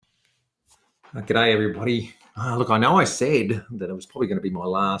G'day, everybody. Look, I know I said that it was probably going to be my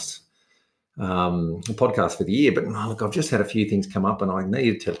last podcast for the year, but look, I've just had a few things come up, and I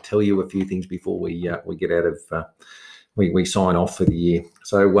needed to tell you a few things before we get out of we sign off for the year.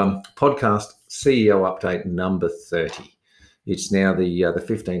 So, podcast CEO update number 30. It's now the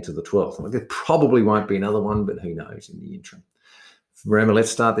 15th to the 12th. There probably won't be another one, but who knows in the interim. Remember,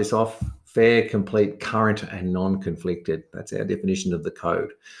 let's start this off. Fair, complete, current, and non-conflicted. That's our definition of the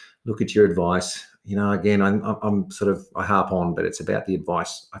code. Look at your advice. Again, I harp on, but it's about the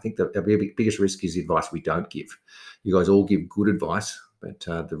advice. I think the biggest risk is the advice we don't give. You guys all give good advice, but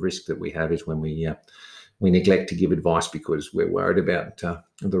the risk that we have is when we neglect to give advice because we're worried about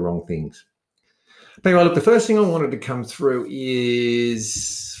the wrong things. But anyway, look, the first thing I wanted to come through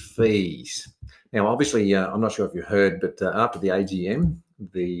is fees. Now, obviously, I'm not sure if you heard, but after the AGM,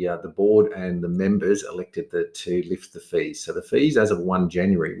 the board and the members elected to lift the fees. So the fees as of 1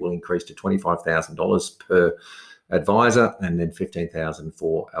 January will increase to $25,000 per advisor and then $15,000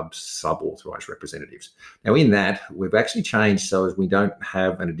 for sub-authorised representatives. Now in that, we've actually changed so as we don't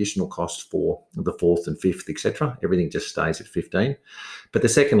have an additional cost for the 4th and 5th, etc. Everything just stays at 15. But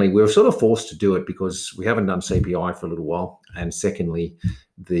secondly, we're sort of forced to do it because we haven't done CPI for a little while. And secondly,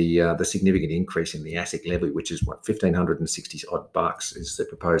 the significant increase in the ASIC levy, which is what, $1,560 odd bucks is the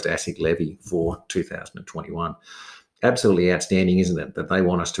proposed ASIC levy for 2021. Absolutely outstanding, isn't it? That they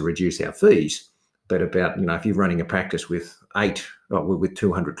want us to reduce our fees. But about, if you're running a practice with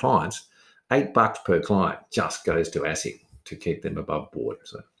 200 clients, $8 per client just goes to ASIC to keep them above board.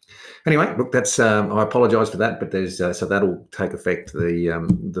 So anyway, look, that's I apologise for that, but so that'll take effect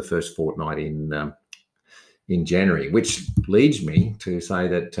the first fortnight in January, which leads me to say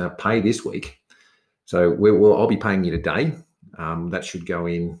that pay this week. So I'll be paying you today. That should go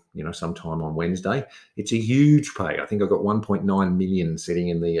in, sometime on Wednesday. It's a huge pay. I think I've got 1.9 million sitting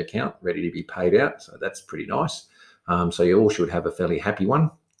in the account ready to be paid out. So that's pretty nice. So you all should have a fairly happy one.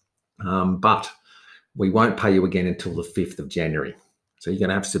 But we won't pay you again until the 5th of January. So you're going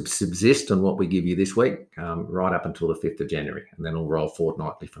to have to subsist on what we give you this week, right up until the 5th of January, and then it'll roll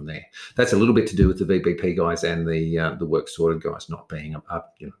fortnightly from there. That's a little bit to do with the VBP guys and the work sorted guys not being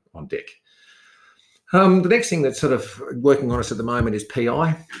up on deck. The next thing that's sort of working on us at the moment is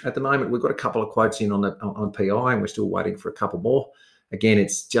PI. At the moment, we've got a couple of quotes in on PI, and we're still waiting for a couple more. Again,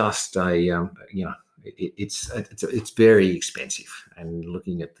 it's just it's very expensive. And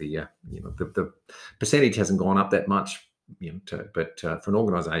looking at the percentage hasn't gone up that much, but for an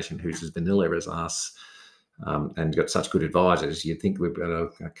organisation who's as vanilla as us and got such good advisors, you'd think we'd better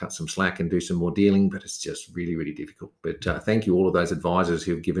cut some slack and do some more dealing, but it's just really, really difficult. But thank you all of those advisors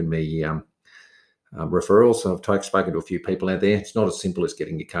who've given me referrals. So I've spoken to a few people out there. It's not as simple as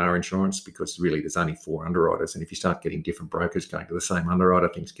getting your car insurance because really there's only 4 underwriters. And if you start getting different brokers going to the same underwriter,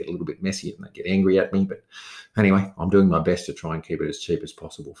 things get a little bit messy and they get angry at me. But anyway, I'm doing my best to try and keep it as cheap as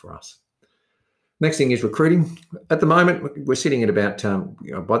possible for us. Next thing is recruiting. At the moment, we're sitting at about,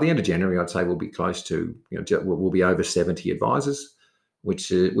 by the end of January, I'd say we'll be close to, we'll be over 70 advisors,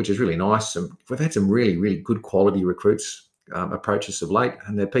 which is really nice. And we've had some really, really good quality recruits approach us of late,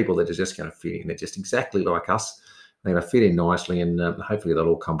 and they're people that are just going to fit in. They're just exactly like us. They're going to fit in nicely, and hopefully they'll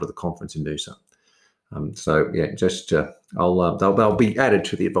all come to the conference and do so. They'll be added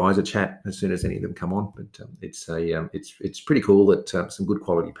to the advisor chat as soon as any of them come on. But it's pretty cool that some good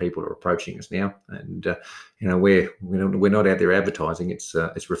quality people are approaching us now, and we're not out there advertising. It's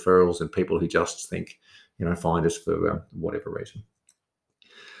referrals and people who just think find us for whatever reason.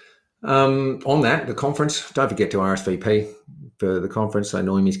 On that, the conference, don't forget to RSVP for the conference so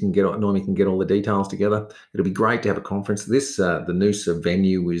Noemi can get all the details together. It'll be great to have a conference. This the Noosa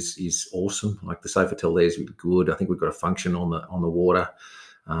venue is awesome. Like the Sofitel there is really good. I think we've got a function on the water.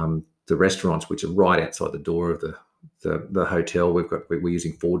 The restaurants, which are right outside the door of the hotel, we're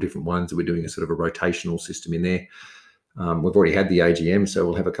using 4 different ones. We're doing a sort of a rotational system in there. We've already had the AGM, so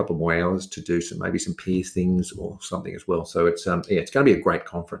we'll have a couple more hours to do maybe some peer things or something as well. So it's going to be a great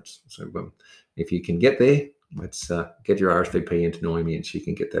conference. So if you can get there, let's get your RSVP into Noemi and she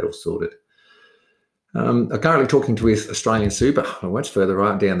can get that all sorted. I'm currently talking with Australian Super. Well, it's further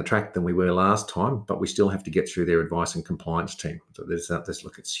right down the track than we were last time, but we still have to get through their advice and compliance team. So there's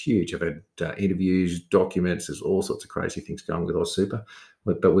look, it's huge. I've had interviews, documents, there's all sorts of crazy things going with Aus Super.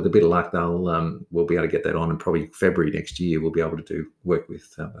 But with a bit of luck, we'll be able to get that on, and probably February next year we'll be able to do work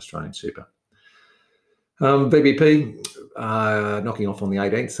with Australian Super. VBP knocking off on the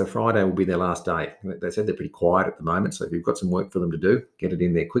 18th, so Friday will be their last day. They said they're pretty quiet at the moment, so if you've got some work for them to do, get it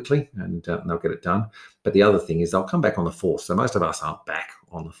in there quickly and they'll get it done. But the other thing is they'll come back on the 4th, so most of us aren't back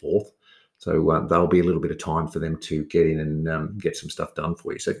on the 4th. So there'll be a little bit of time for them to get in and get some stuff done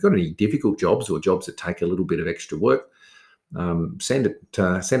for you. So if you've got any difficult jobs or jobs that take a little bit of extra work, send it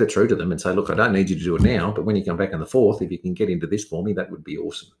through to them and say, look, I don't need you to do it now, but when you come back on the 4th, if you can get into this for me, that would be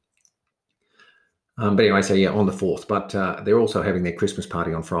awesome. But anyway, so yeah, on the 4th. But they're also having their Christmas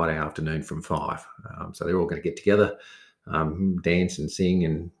party on Friday afternoon from 5. So they're all going to get together, dance and sing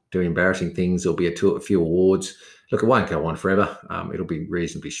and do embarrassing things. There'll be a few awards. Look, it won't go on forever. It'll be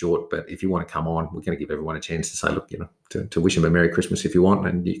reasonably short. But if you want to come on, we're going to give everyone a chance to say, look, to wish them a Merry Christmas if you want.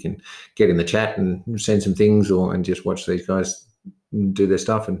 And you can get in the chat and send some things and just watch these guys do their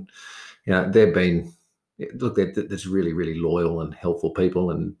stuff. And, they've been, look, there's really, really loyal and helpful people.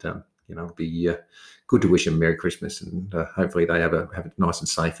 And, it'll be good to wish them Merry Christmas, and hopefully they have it nice and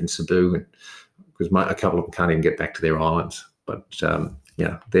safe in Cebu, and because a couple of them can't even get back to their islands. But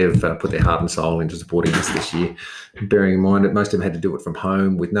they've put their heart and soul into supporting us this year, bearing in mind that most of them had to do it from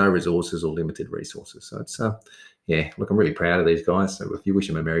home with no resources or limited resources. So it's look, I'm really proud of these guys. So if you wish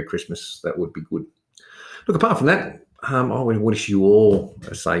them a Merry Christmas, that would be good. Look, apart from that, I want to wish you all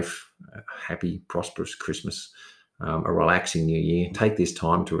a safe, happy, prosperous Christmas. A relaxing new year. Take this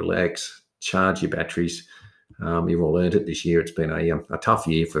time to relax, charge your batteries. You've all learned it this year. It's been a tough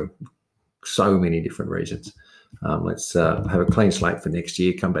year for so many different reasons. Let's have a clean slate for next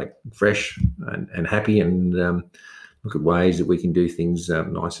year, come back fresh and happy, and look at ways that we can do things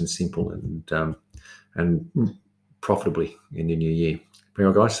nice and simple and profitably in the new year.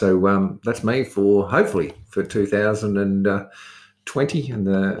 Anyway, guys, so that's me for hopefully for 2020,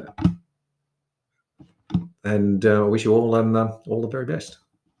 and I wish you all the very best.